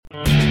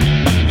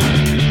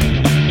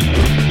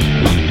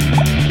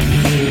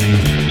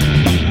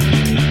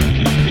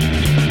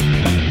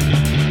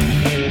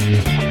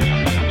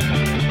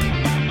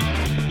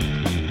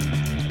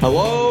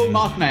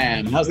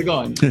How's it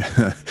going?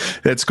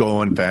 It's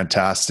going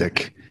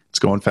fantastic. It's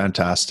going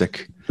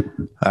fantastic.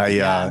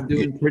 Yeah, I'm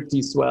doing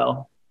pretty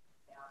swell.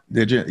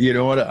 Did you? You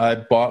know what? I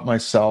bought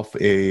myself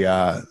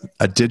a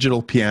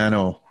digital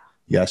piano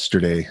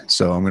yesterday,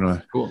 so I'm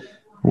gonna. Cool.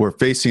 We're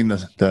facing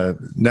the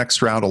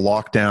next round of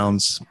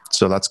lockdowns,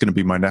 so that's going to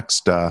be my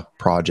next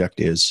project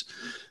is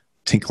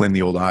tinkling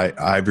the old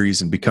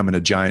ivories and becoming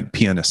a giant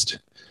pianist.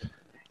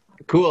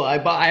 Cool.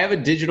 I have a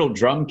digital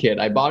drum kit.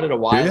 I bought it a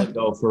while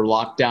ago for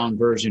lockdown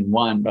version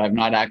 1, but I've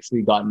not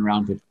actually gotten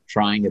around to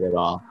trying it at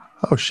all.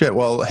 Oh shit.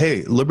 Well,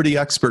 hey, Liberty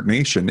Expert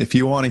Nation, if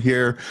you want to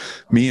hear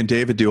me and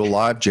David do a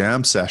live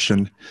jam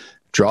session,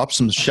 drop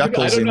some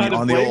shekels I don't know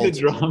how to play the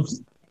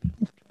drums.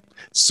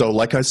 So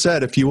like I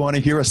said, if you want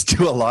to hear us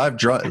do a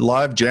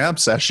live jam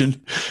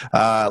session,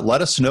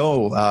 let us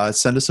know.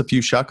 Send us a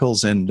few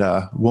shekels and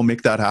we'll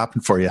make that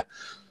happen for you.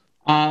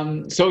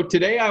 So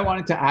today I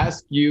wanted to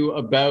ask you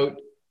about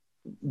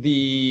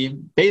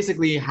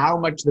basically how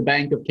much the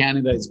Bank of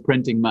Canada is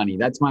printing money.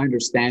 That's my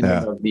understanding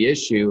of the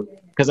issue,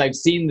 because I've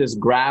seen this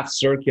graph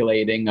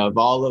circulating of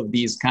all of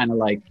these kind of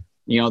like,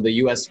 the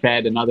US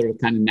Fed and other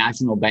kind of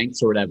national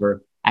banks or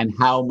whatever, and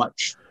how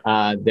much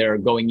they're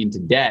going into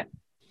debt.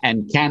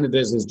 And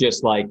Canada's is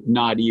just like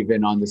not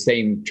even on the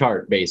same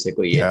chart,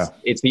 basically. Yeah.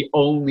 It's the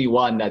only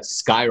one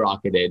that's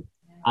skyrocketed.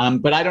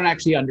 But I don't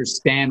actually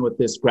understand what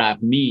this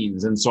graph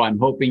means. And so I'm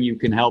hoping you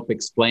can help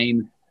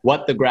explain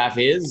what the graph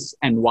is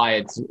and why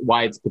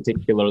it's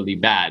particularly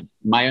bad.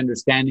 My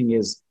understanding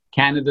is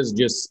Canada's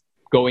just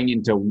going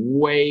into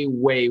way,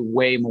 way,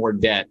 way more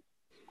debt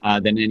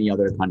than any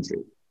other country.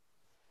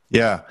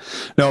 Yeah,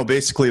 no,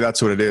 basically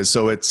that's what it is.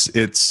 So it's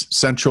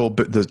central.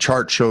 The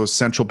chart shows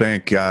central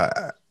bank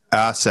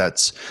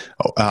assets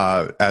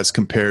as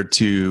compared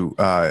to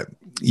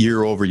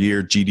year over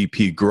year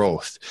GDP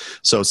growth.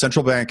 So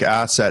central bank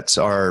assets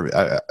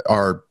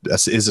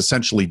is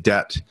essentially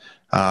debt.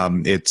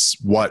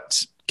 It's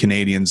what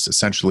Canadians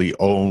essentially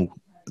owe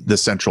the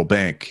central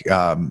bank.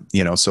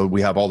 So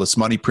we have all this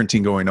money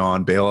printing going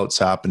on, bailouts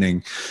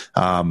happening,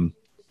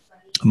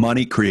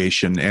 money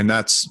creation, and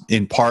that's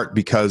in part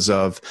because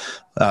of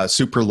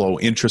super low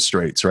interest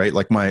rates, right?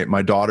 Like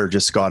my daughter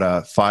just got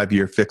a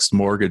 5-year fixed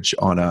mortgage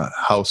on a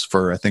house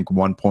for I think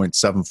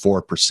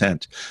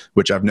 1.74%,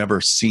 which I've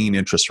never seen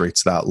interest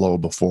rates that low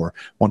before.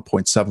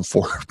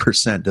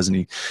 1.74%, doesn't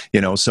he?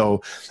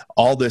 So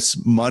all this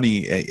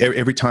money,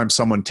 every time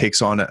someone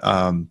takes on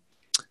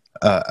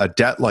a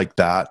debt like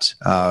that,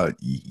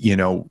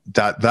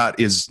 that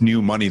is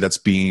new money that's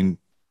being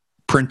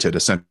printed,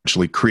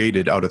 essentially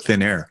created out of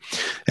thin air.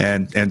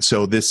 And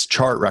so this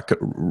chart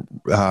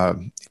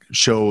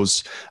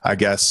shows, I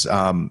guess,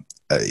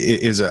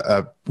 is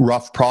a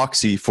rough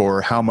proxy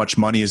for how much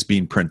money is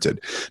being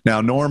printed.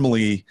 Now,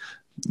 normally,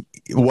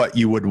 what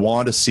you would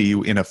want to see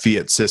in a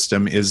fiat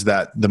system is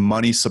that the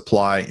money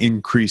supply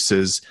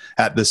increases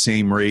at the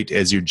same rate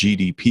as your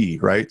GDP,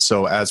 right?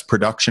 So as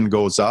production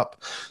goes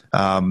up,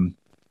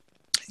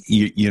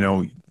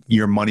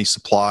 your money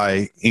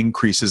supply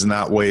increases in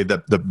that way,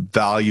 that the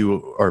value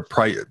or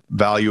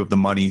value of the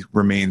money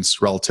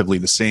remains relatively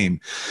the same.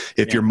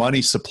 If your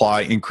money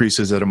supply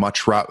increases at a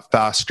much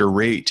faster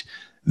rate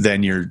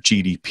than your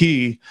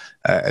GDP,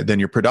 than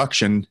your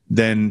production,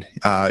 then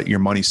your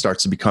money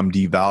starts to become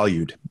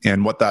devalued.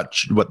 And what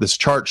this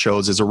chart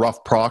shows is a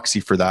rough proxy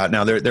for that.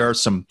 Now there are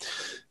some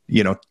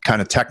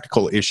kind of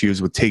technical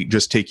issues with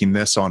just taking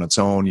this on its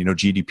own.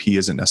 GDP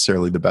isn't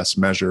necessarily the best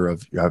measure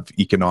of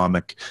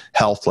economic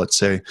health, let's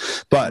say,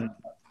 but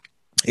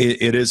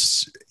it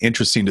is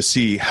interesting to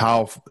see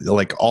how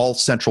like all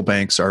central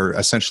banks are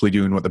essentially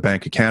doing what the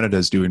Bank of Canada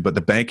is doing, but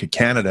the Bank of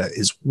Canada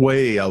is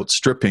way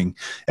outstripping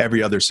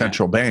every other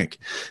central bank.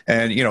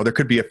 And, there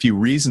could be a few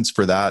reasons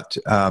for that.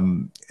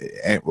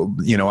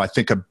 I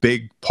think a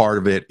big part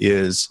of it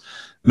is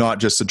not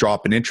just a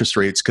drop in interest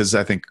rates, because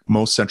I think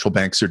most central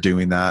banks are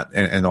doing that,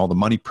 and all the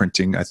money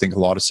printing, I think a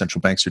lot of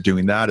central banks are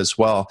doing that as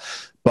well.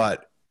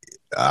 But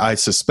I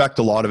suspect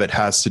a lot of it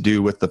has to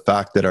do with the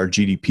fact that our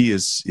GDP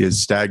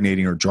is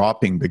stagnating or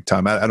dropping big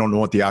time. I don't know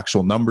what the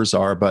actual numbers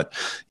are, but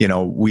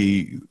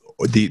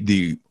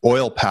the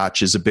oil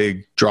patch is a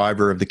big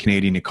driver of the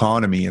Canadian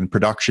economy, and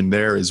production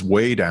there is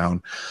way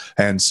down.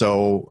 And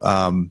so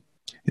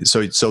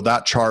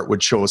that chart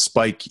would show a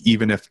spike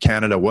even if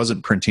Canada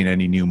wasn't printing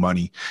any new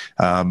money,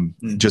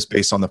 just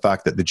based on the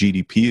fact that the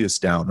GDP is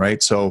down,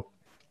 right? So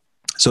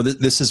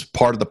this is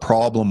part of the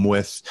problem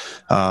with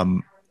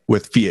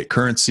fiat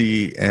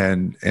currency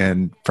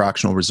and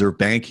fractional reserve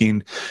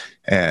banking.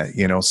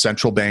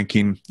 Central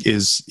banking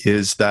is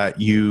that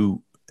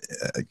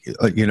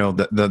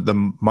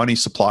the money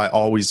supply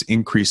always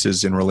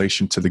increases in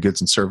relation to the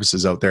goods and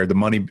services out there. The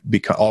money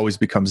always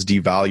becomes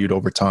devalued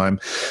over time.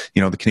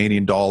 The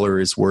Canadian dollar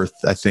is worth,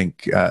 I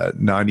think,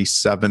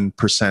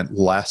 97%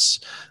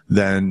 less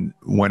than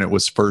when it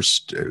was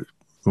first,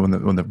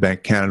 when the Bank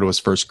of Canada was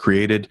first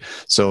created.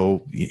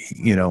 So,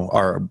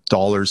 our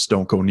dollars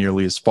don't go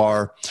nearly as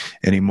far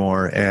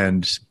anymore.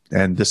 And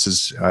this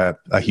is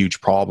a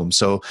huge problem.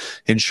 So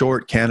in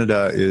short,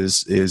 Canada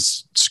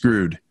is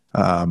screwed.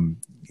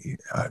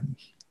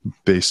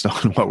 based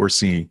on what we're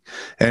seeing.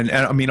 And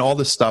I mean, all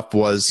this stuff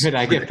was good.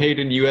 I get paid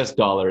in US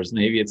dollars.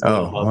 Maybe it's a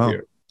little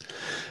healthier.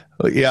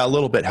 Well, yeah, a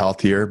little bit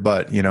healthier,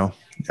 but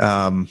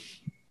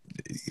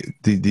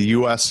the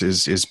U.S.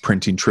 is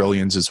printing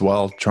trillions as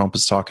well. Trump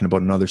is talking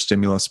about another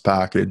stimulus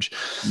package,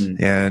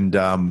 and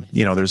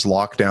there's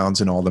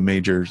lockdowns in all the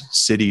major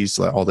cities,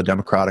 all the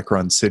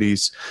Democratic-run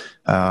cities,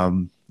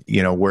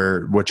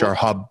 which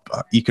are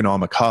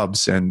economic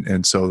hubs,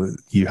 and so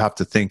you have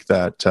to think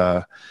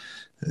that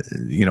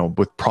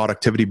with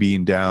productivity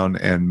being down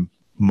and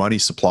money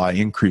supply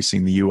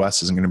increasing, the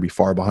U.S. isn't going to be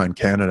far behind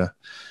Canada.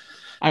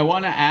 I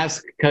want to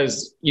ask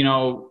because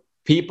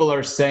people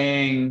are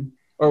saying,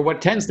 or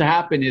what tends to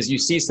happen is you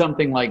see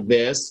something like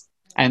this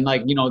and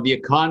the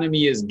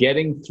economy is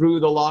getting through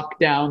the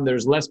lockdown.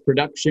 There's less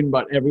production,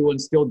 but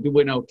everyone's still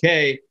doing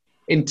okay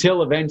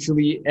until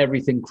eventually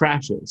everything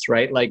crashes,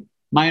 right? Like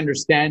my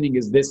understanding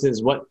is this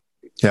is what,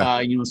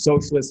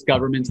 socialist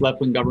governments,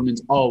 left-wing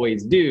governments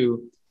always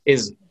do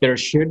is there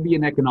should be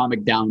an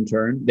economic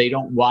downturn. They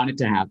don't want it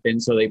to happen.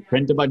 So they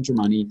print a bunch of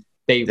money.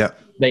 They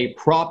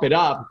prop it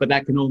up, but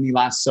that can only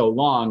last so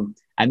long.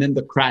 And then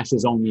the crash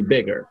is only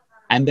bigger.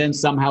 And then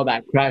somehow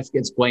that crash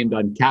gets blamed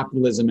on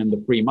capitalism and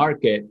the free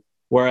market,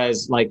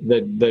 whereas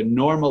the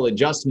normal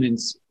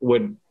adjustments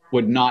would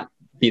not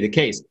be the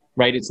case,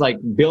 right? It's like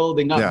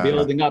building up,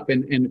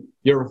 and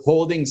you're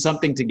holding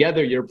something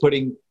together. You're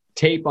putting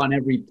tape on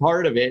every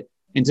part of it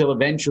until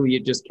eventually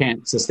it just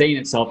can't sustain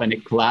itself and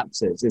it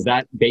collapses. Is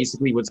that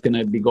basically what's going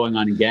to be going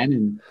on again?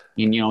 And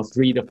in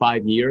 3 to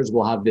 5 years,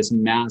 we'll have this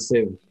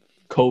massive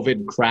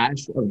COVID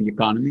crash of the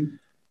economy?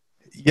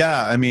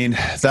 Yeah, I mean,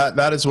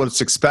 that is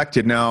what's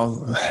expected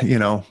now.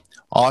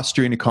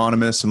 Austrian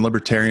economists and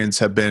libertarians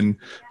have been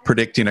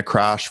predicting a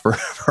crash for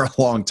a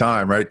long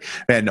time, right?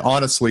 And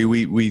honestly,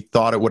 we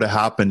thought it would have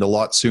happened a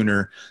lot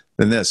sooner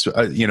than this.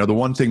 The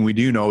one thing we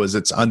do know is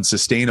it's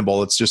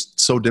unsustainable. It's just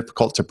so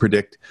difficult to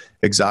predict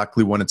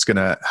exactly when it's going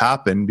to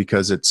happen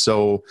because it's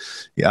so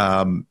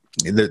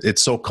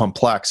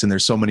complex and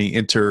there's so many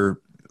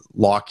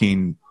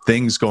interlocking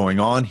things going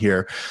on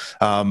here.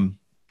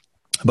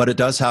 But it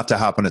does have to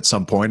happen at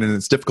some point, and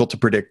it's difficult to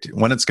predict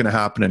when it's going to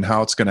happen and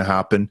how it's going to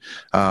happen.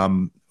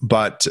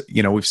 But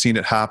we've seen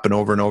it happen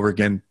over and over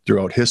again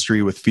throughout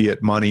history with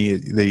fiat money.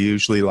 They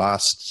usually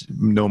last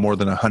no more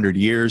than 100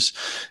 years.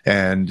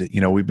 And,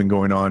 we've been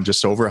going on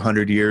just over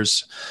 100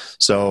 years.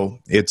 So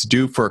it's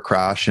due for a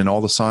crash, and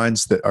all the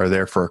signs that are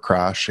there for a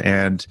crash.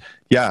 And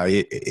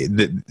yeah,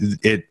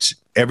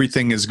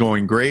 everything is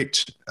going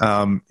great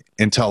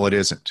until it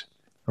isn't.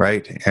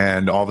 Right.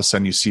 And all of a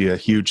sudden you see a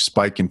huge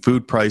spike in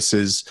food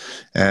prices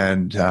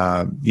and,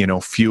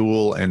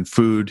 fuel and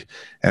food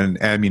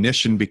and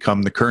ammunition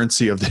become the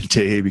currency of the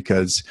day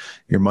because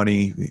your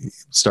money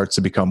starts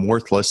to become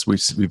worthless.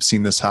 We've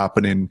seen this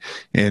happen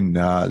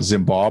in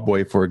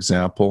Zimbabwe, for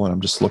example. And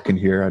I'm just looking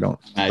here.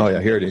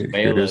 Here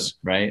it is.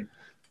 Right.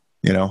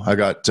 I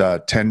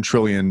got 10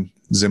 trillion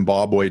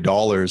Zimbabwe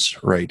dollars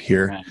right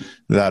here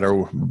that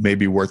are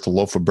maybe worth a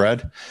loaf of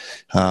bread.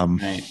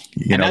 Right.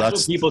 And that's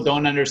what people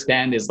don't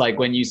understand is like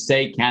when you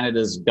say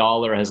Canada's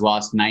dollar has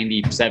lost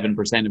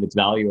 97% of its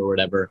value or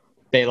whatever,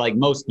 they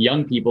most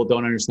young people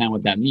don't understand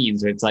what that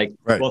means. It's like,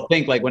 well,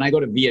 think like when I go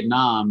to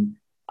Vietnam,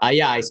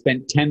 I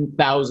spent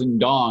 10,000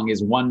 dong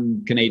is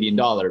 $1 Canadian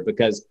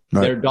because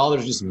their dollar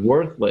is just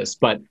worthless.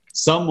 But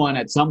someone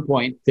at some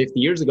point 50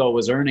 years ago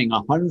was earning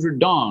 100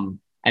 dong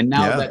and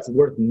now that's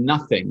worth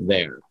nothing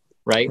there.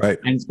 Right.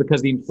 And it's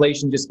because the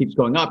inflation just keeps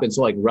going up. And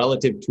so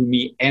relative to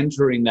me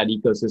entering that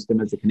ecosystem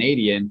as a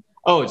Canadian,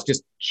 it's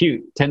just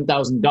cute.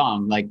 10,000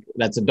 dong,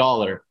 that's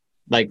 $1.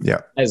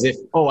 As if,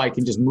 I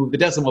can just move the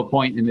decimal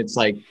point. And it's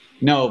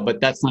no,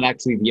 but that's not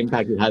actually the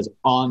impact it has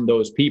on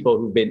those people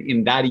who've been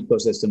in that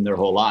ecosystem their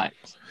whole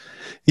lives.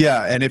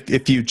 Yeah. And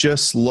if you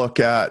just look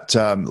at,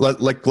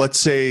 let's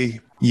say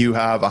you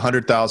have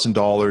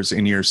 $100,000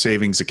 in your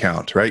savings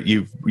account, right?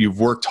 You've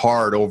worked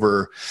hard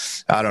over,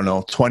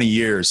 20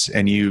 years,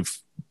 and you've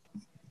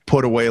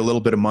put away a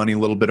little bit of money,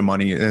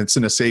 and it's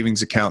in a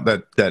savings account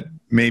that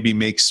maybe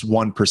makes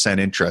 1%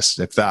 interest,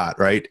 if that,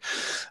 right?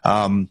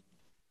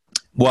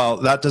 Well,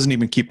 that doesn't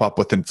even keep up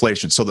with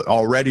inflation. So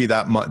already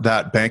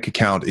that bank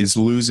account is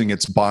losing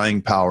its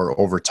buying power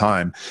over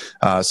time.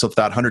 So if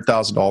that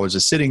 $100,000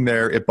 is sitting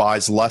there, it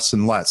buys less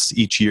and less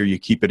each year you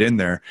keep it in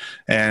there.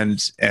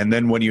 And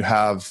then when you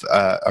have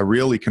a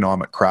real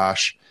economic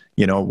crash,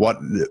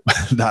 what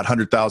that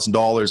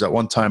 $100,000 at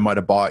one time might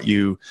have bought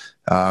you,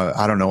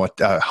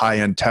 a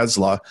high-end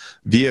Tesla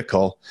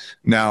vehicle.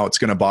 Now it's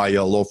going to buy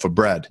you a loaf of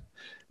bread.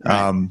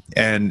 And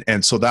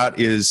so that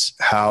is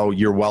how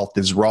your wealth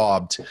is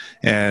robbed.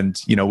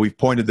 And, we've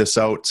pointed this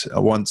out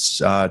once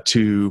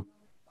there's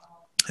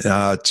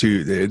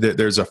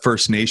a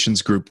First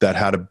Nations group that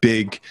had a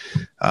big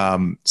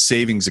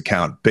savings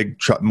account, big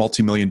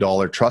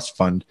multi-million-dollar trust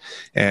fund.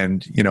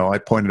 And, I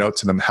pointed out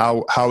to them,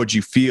 how would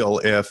you feel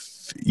if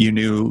you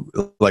knew,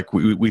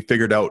 we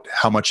figured out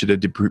how much it had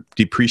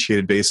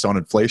depreciated based on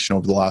inflation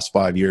over the last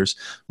 5 years.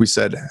 We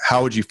said,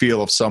 how would you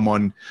feel if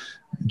someone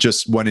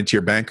just went into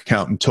your bank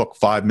account and took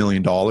 $5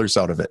 million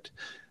out of it?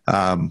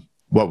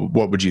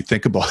 What would you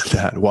think about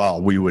that?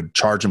 Well, we would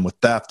charge them with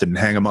theft and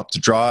hang them up to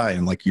dry,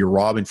 and like, you're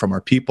robbing from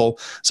our people.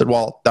 I said,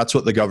 well, that's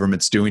what the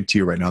government's doing to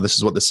you right now. This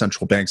is what the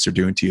central banks are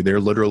doing to you.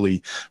 They're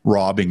literally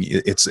robbing.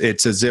 It's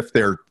as if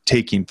they're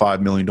taking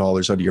 $5 million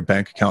out of your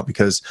bank account,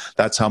 because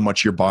that's how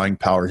much your buying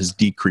power has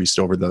decreased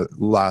over the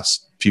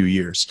last few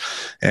years.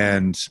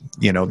 And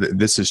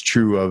this is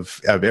true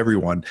of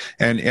everyone.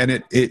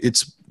 And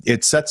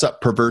it sets up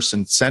perverse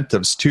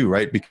incentives too,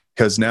 right?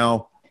 Because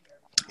now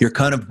you're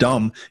kind of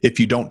dumb if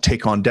you don't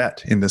take on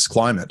debt in this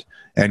climate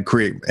and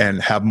create and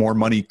have more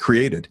money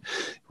created,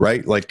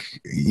 right?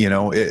 Like,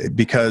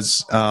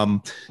 because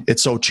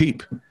it's so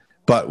cheap.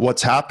 But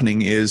what's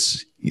happening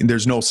is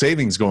there's no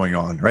savings going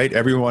on, right?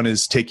 Everyone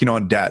is taking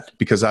on debt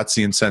because that's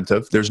the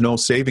incentive. There's no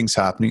savings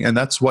happening, and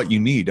that's what you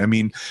need. I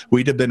mean,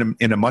 we'd have been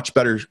in a much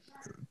better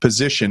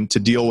position to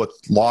deal with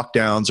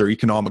lockdowns or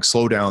economic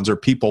slowdowns or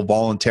people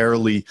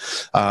voluntarily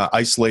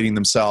isolating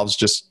themselves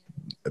just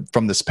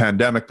from this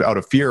pandemic out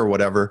of fear or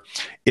whatever,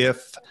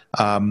 if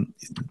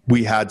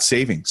we had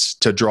savings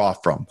to draw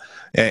from.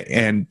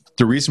 And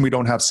the reason we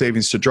don't have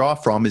savings to draw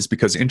from is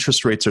because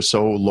interest rates are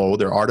so low,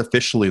 they're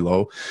artificially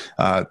low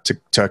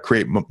to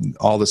create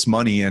all this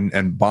money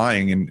and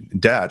buying and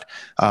debt.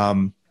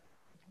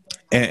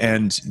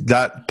 And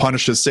that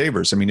punishes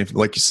savers. I mean, if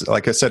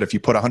like I said, if you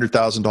put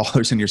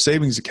 $100,000 in your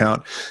savings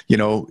account,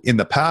 in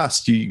the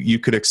past, you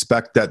could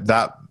expect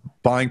that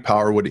buying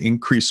power would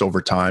increase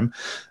over time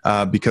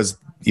because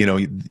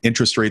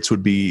interest rates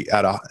would be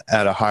at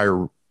a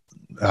higher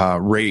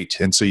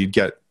rate, and so you'd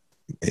get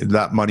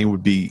that money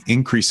would be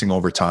increasing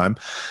over time.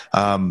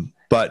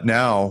 But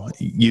now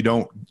you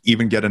don't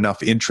even get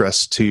enough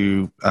interest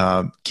to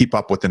keep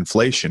up with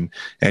inflation,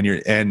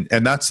 and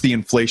that's the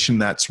inflation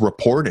that's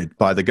reported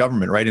by the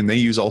government, right? And they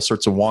use all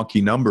sorts of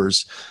wonky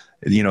numbers.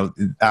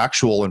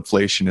 Actual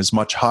inflation is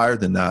much higher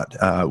than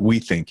that, we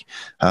think.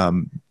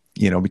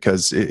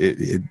 Because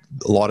a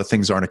lot of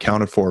things aren't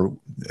accounted for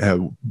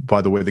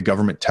by the way the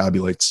government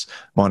tabulates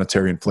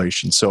monetary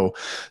inflation. So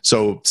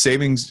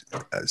savings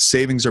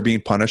are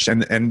being punished,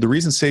 and the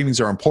reason savings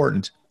are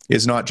important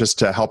is not just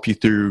to help you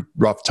through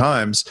rough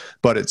times,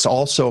 but it's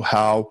also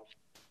how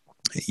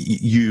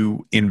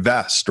you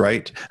invest,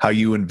 right? How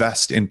you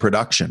invest in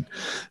production.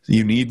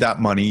 You need that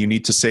money. You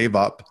need to save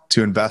up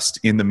to invest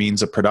in the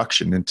means of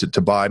production and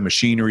to buy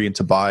machinery and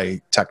to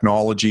buy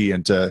technology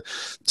and to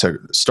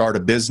start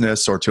a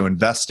business or to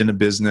invest in a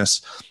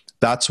business.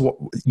 That's what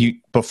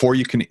before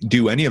you can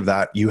do any of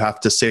that, you have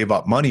to save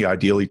up money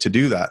ideally to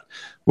do that.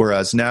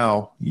 Whereas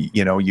now,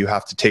 you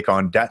have to take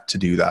on debt to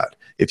do that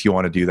if you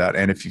want to do that.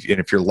 And if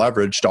you're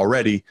leveraged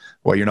already,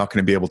 well, you're not going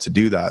to be able to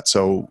do that.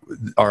 So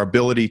our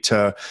ability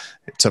to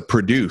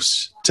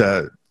produce,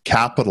 to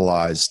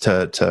capitalize,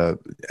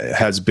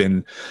 has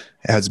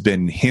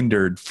been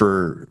hindered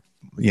for,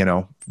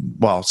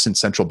 since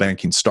central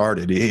banking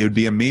started. It would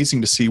be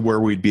amazing to see where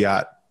we'd be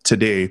at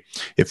today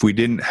if we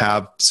didn't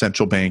have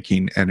central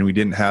banking and we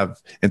didn't have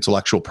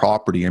intellectual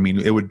property. I mean,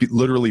 it would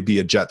literally be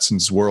a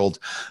Jetsons world,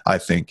 I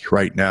think,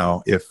 right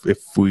now, if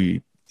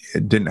we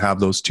didn't have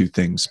those two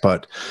things.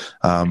 But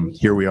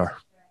here we are.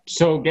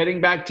 So getting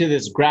back to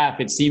this graph,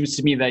 it seems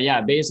to me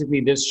that,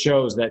 basically this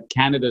shows that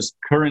Canada's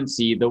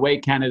currency, the way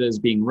Canada is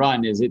being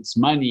run, is its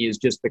money is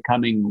just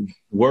becoming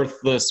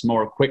worthless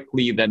more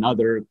quickly than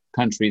other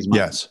countries' money.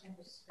 Yes.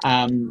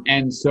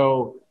 And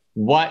so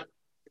what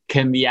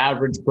can the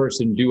average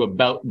person do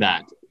about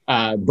that,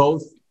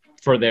 both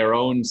for their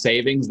own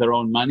savings, their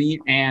own money,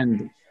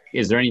 and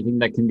is there anything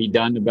that can be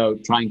done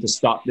about trying to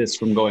stop this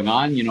from going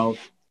on?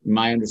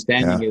 My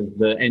understanding is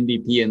the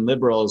NDP and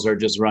Liberals are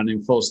just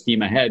running full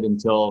steam ahead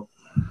until,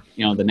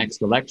 the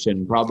next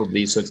election,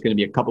 probably. So it's going to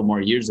be a couple more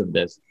years of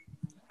this.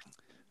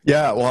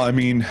 Yeah, well, I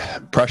mean,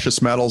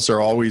 precious metals are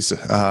always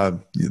a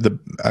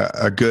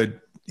good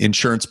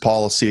insurance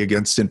policy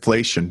against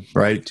inflation,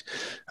 right?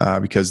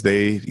 Because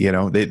they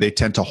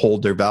tend to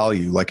hold their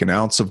value. Like an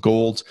ounce of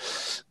gold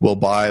will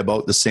buy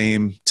about the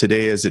same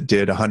today as it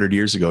did 100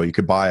 years ago. You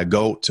could buy a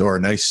goat or a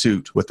nice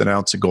suit with an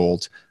ounce of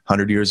gold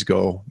 100 years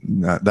ago.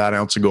 That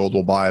ounce of gold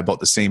will buy about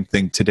the same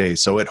thing today.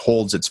 So it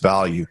holds its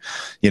value,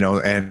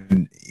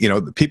 and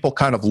people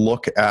kind of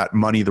look at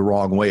money the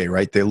wrong way,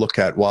 right? They look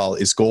at, well,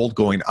 is gold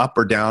going up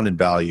or down in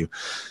value?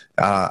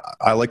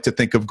 I like to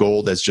think of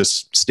gold as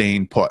just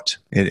staying put.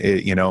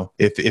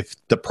 If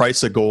the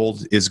price of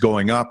gold is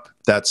going up,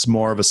 that's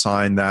more of a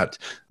sign that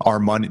our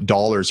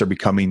dollars are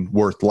becoming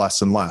worth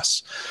less and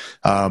less.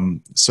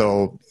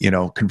 So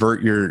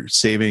convert your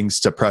savings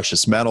to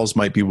precious metals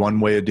might be one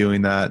way of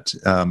doing that.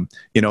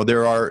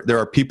 There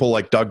are people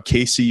like Doug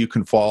Casey you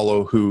can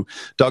follow.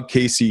 Doug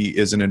Casey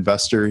is an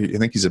investor. I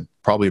think he's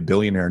probably a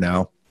billionaire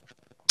now.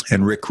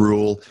 And Rick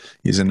Rule,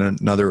 he's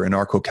another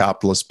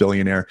anarcho-capitalist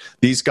billionaire.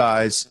 These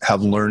guys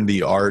have learned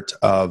the art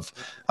of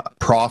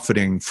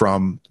profiting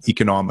from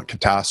economic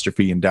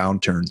catastrophe and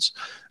downturns.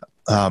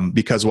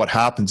 Because what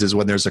happens is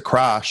when there's a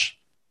crash,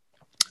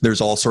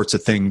 there's all sorts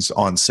of things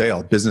on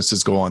sale.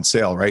 Businesses go on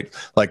sale, right?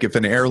 Like if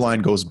an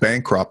airline goes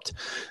bankrupt,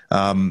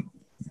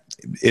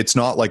 it's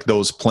not like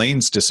those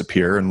planes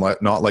disappear and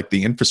not like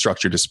the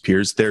infrastructure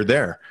disappears. They're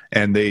there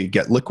and they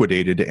get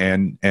liquidated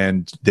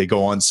and they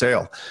go on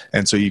sale.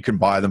 And so you can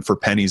buy them for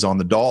pennies on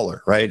the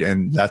dollar, right?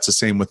 And that's the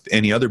same with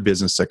any other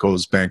business that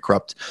goes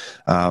bankrupt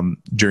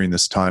during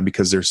this time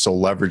because they're so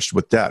leveraged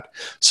with debt.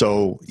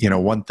 So,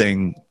 one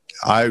thing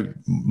I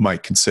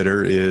might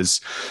consider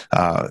is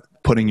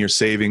putting your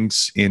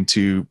savings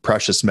into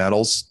precious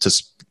metals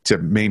to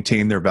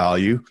maintain their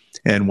value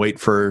and wait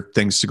for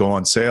things to go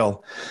on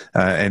sale.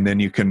 And then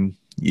you can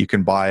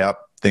buy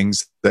up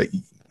things that,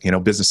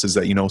 businesses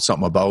that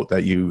something about,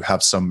 that you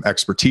have some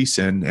expertise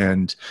in,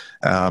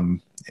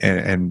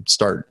 and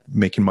start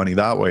making money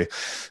that way.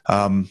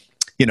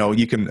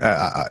 You can,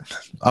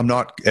 I'm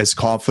not as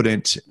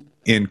confident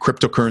in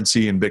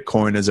cryptocurrency and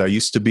Bitcoin as I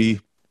used to be.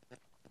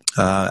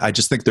 I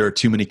just think there are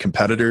too many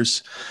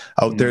competitors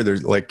out there.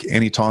 There's like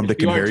any Tom,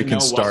 Dick, and Harry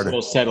can start.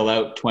 Will settle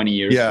out 20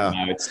 years from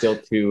now. It's still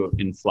too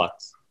in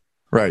flux.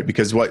 Right,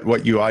 because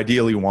what you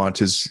ideally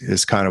want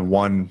is kind of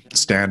one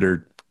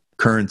standard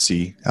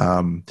currency.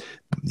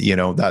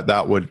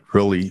 That would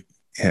really,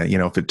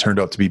 if it turned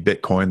out to be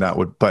Bitcoin, that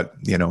would. But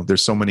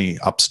there's so many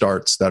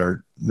upstarts that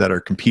are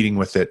competing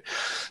with it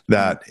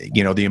that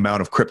the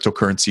amount of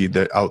cryptocurrency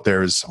that out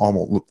there is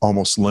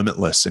almost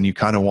limitless, and you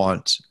kind of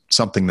want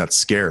something that's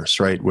scarce,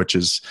 right? Which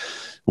is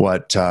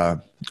what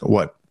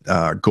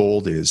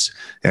gold is.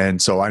 And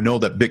so I know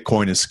that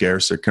Bitcoin is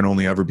scarce. There can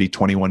only ever be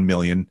 21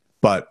 million,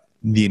 but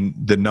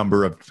the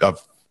number of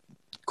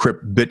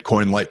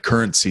Bitcoin-like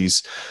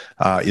currencies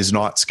is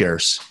not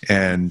scarce.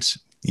 And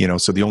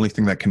so the only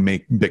thing that can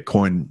make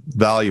Bitcoin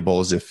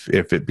valuable is if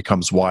it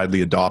becomes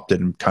widely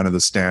adopted and kind of the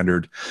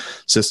standard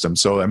system.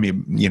 So, I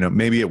mean,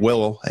 maybe it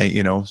will,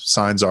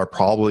 signs are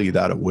probably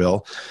that it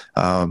will.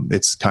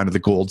 It's kind of the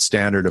gold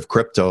standard of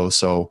crypto.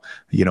 So,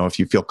 if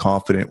you feel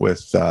confident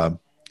with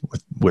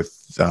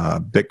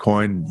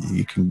Bitcoin,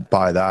 you can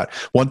buy that.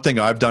 One thing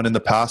I've done in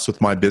the past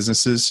with my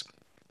businesses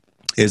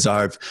is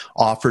I've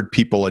offered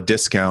people a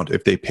discount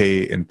if they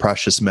pay in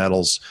precious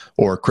metals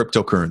or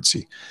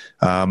cryptocurrency,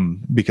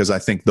 because I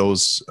think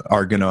those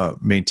are going to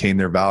maintain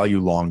their value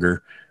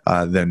longer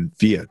than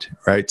fiat,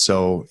 right?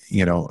 So,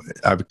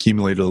 I've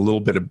accumulated a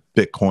little bit of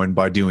Bitcoin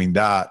by doing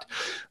that.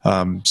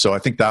 So I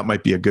think that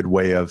might be a good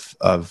way of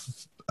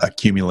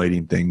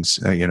accumulating things,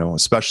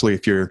 especially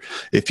if you're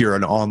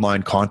an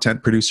online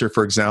content producer,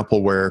 for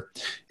example, where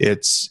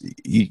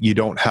you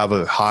don't have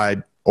a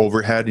high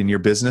overhead in your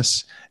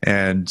business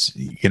and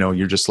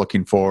you're just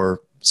looking for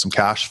some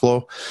cash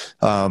flow.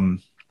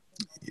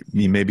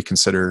 You maybe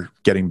consider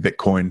getting paid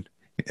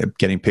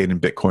in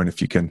Bitcoin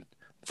if you can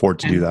afford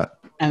to do that.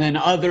 And then,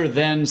 other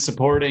than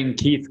supporting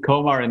Keith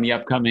Komar in the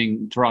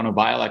upcoming Toronto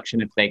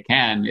by-election, if they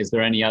can, is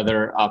there any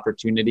other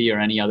opportunity or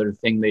any other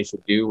thing they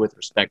should do with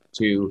respect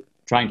to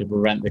trying to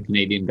prevent the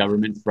Canadian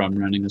government from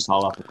running us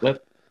all off a cliff?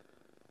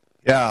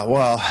 Yeah,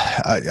 well,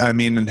 I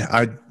mean,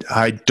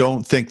 I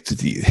don't think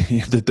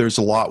that there's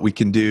a lot we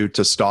can do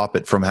to stop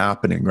it from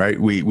happening, right?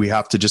 We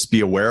have to just be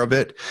aware of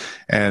it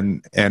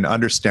and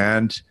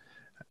understand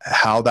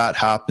how that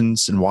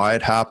happens and why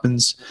it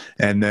happens,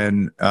 and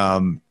then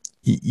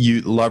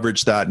you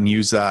leverage that and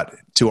use that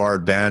to our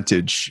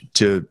advantage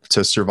to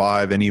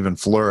survive and even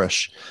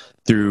flourish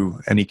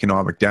through an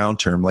economic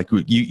downturn. Like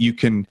you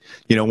can,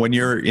 when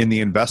you're in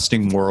the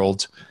investing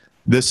world,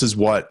 this is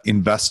what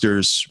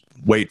investors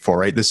wait for,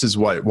 right? This is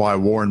why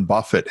Warren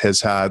Buffett has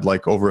had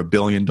like over $1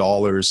 billion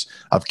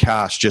of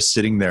cash just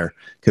sitting there,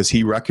 because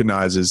he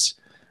recognizes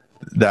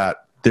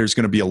that there's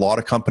going to be a lot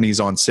of companies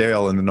on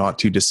sale in the not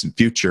too distant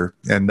future.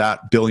 And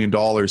that $1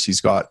 billion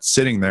he's got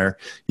sitting there,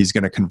 he's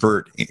going to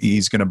convert.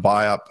 He's going to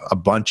buy up a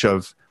bunch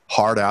of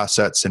hard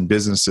assets and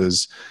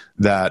businesses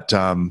that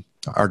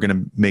are going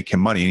to make him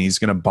money, and he's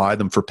going to buy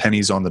them for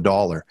pennies on the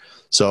dollar.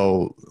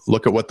 So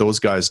look at what those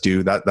guys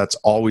do. That's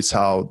always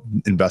how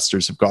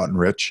investors have gotten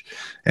rich.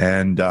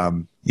 And,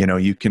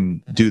 you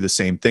can do the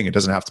same thing. It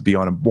doesn't have to be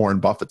on a Warren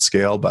Buffett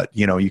scale, but,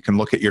 you can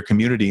look at your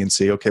community and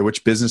say, okay,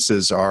 which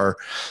businesses are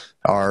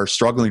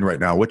struggling right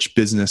now? Which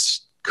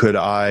business could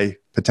I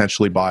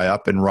potentially buy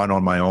up and run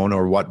on my own?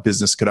 Or what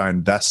business could I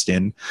invest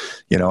in?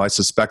 I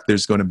suspect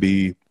there's going to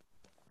be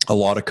a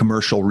lot of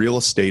commercial real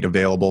estate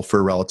available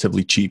for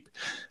relatively cheap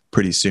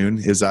pretty soon.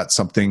 Is that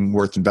something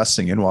worth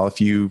investing in? Well, if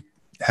you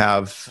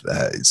have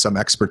some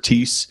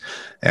expertise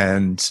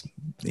and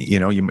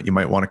you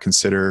might want to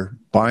consider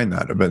buying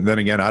that. But then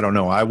again, I don't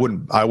know. I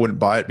wouldn't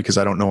buy it because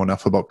I don't know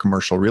enough about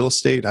commercial real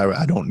estate.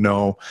 I don't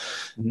know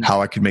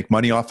how I could make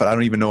money off it. I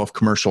don't even know if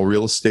commercial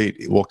real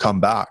estate will come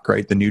back,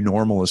 right? The new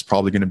normal is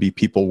probably going to be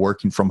people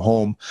working from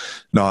home,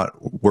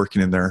 not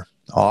working in their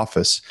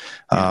office.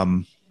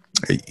 So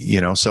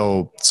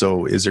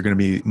is there going to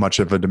be much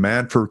of a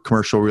demand for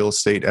commercial real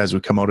estate as we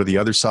come out of the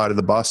other side of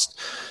the bust?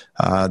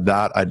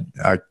 That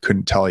I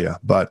couldn't tell you,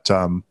 but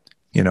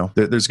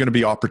there's going to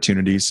be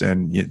opportunities,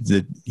 and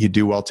you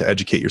do well to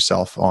educate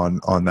yourself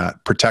on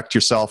that. Protect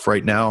yourself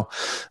right now,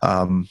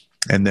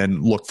 and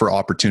then look for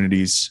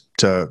opportunities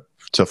to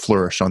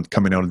flourish on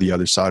coming out of the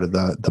other side of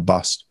the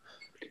bust.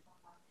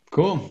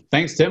 Cool.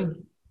 Thanks,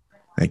 Tim.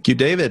 Thank you,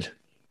 David.